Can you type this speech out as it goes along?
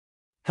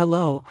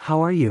Hello,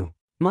 how are you?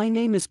 My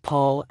name is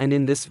Paul, and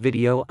in this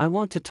video I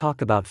want to talk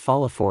about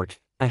Folifort,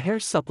 a hair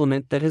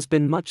supplement that has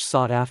been much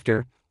sought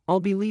after. I'll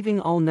be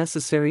leaving all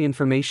necessary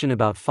information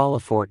about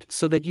Folifort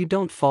so that you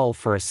don't fall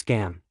for a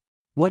scam.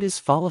 What is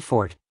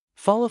Folifort?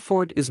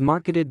 Folifort is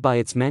marketed by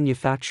its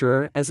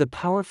manufacturer as a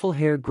powerful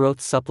hair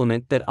growth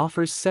supplement that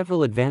offers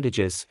several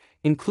advantages,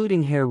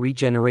 including hair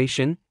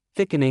regeneration,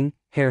 thickening,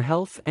 hair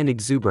health, and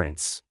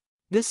exuberance.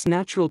 This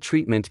natural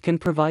treatment can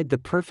provide the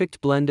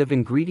perfect blend of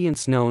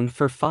ingredients known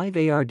for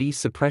 5-ARD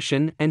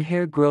suppression and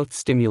hair growth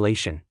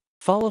stimulation.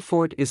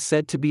 Folifort is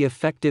said to be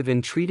effective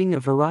in treating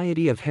a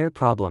variety of hair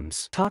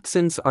problems.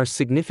 Toxins are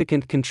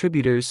significant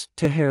contributors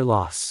to hair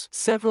loss.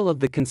 Several of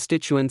the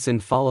constituents in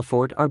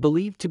Folifort are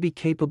believed to be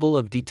capable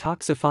of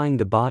detoxifying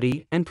the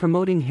body and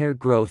promoting hair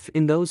growth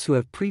in those who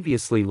have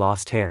previously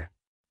lost hair.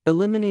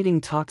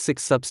 Eliminating toxic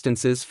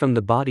substances from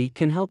the body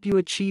can help you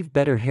achieve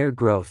better hair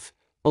growth,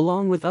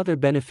 along with other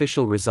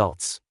beneficial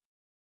results.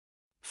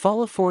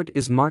 Folifort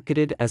is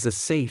marketed as a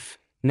safe,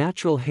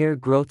 natural hair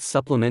growth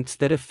supplement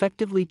that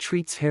effectively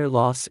treats hair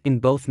loss in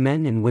both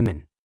men and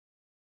women.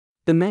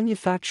 The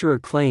manufacturer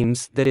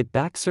claims that it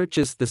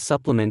backsearches the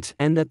supplement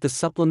and that the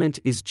supplement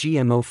is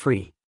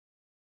GMO-free.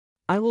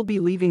 I will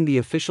be leaving the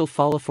official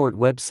Folifort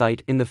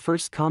website in the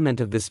first comment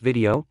of this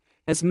video,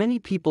 as many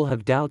people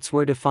have doubts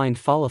where to find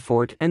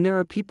Folifort and there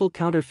are people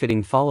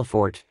counterfeiting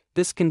Folifort.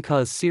 This can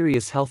cause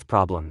serious health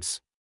problems.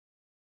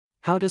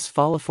 How does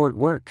Folifort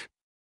work?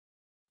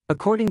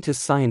 According to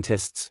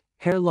scientists,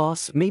 hair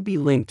loss may be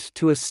linked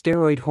to a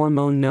steroid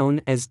hormone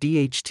known as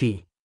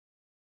DHT.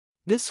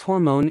 This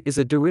hormone is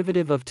a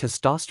derivative of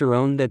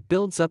testosterone that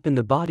builds up in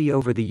the body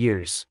over the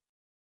years.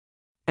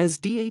 As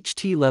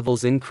DHT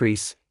levels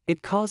increase,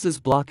 it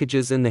causes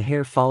blockages in the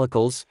hair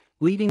follicles,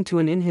 leading to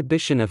an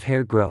inhibition of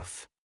hair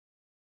growth.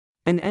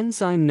 An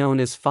enzyme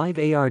known as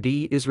 5-ARD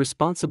is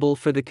responsible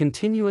for the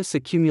continuous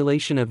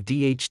accumulation of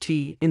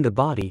DHT in the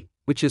body,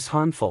 which is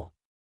harmful.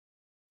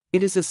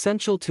 It is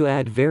essential to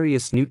add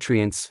various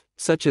nutrients,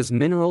 such as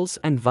minerals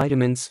and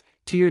vitamins,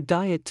 to your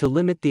diet to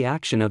limit the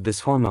action of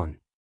this hormone.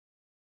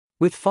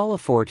 With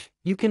Folifort,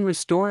 you can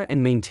restore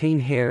and maintain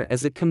hair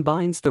as it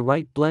combines the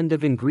right blend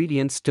of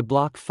ingredients to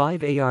block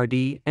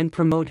 5-ARD and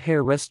promote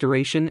hair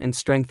restoration and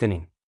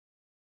strengthening.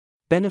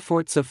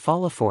 Benefits of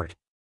Folifort.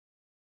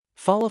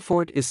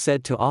 Folifort is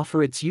said to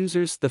offer its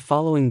users the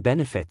following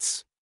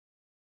benefits.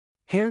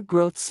 Hair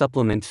growth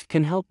supplement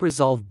can help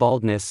resolve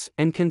baldness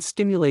and can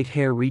stimulate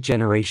hair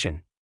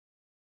regeneration.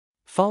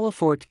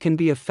 Folifort can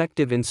be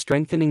effective in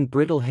strengthening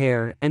brittle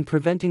hair and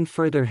preventing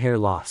further hair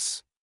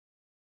loss.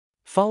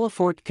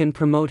 Folifort can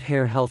promote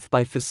hair health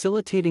by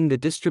facilitating the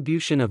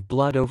distribution of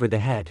blood over the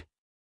head.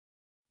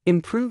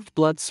 Improved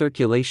blood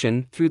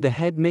circulation through the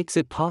head makes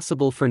it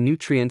possible for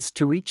nutrients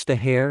to reach the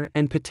hair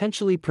and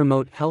potentially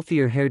promote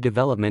healthier hair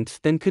development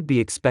than could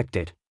be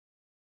expected.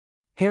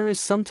 Hair is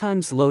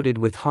sometimes loaded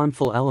with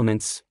harmful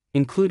elements,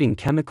 including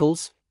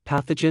chemicals,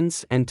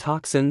 pathogens, and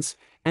toxins,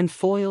 and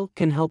foil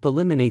can help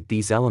eliminate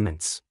these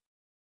elements.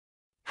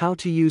 How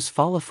to use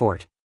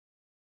Folifort.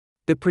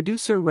 The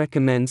producer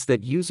recommends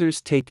that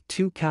users take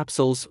 2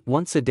 capsules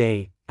once a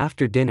day,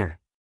 after dinner.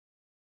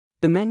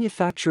 The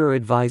manufacturer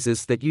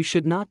advises that you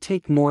should not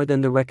take more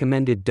than the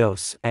recommended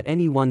dose at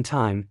any one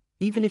time,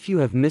 even if you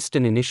have missed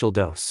an initial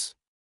dose.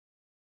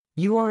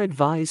 You are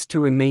advised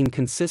to remain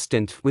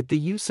consistent with the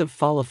use of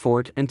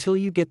Folifort until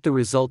you get the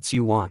results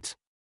you want.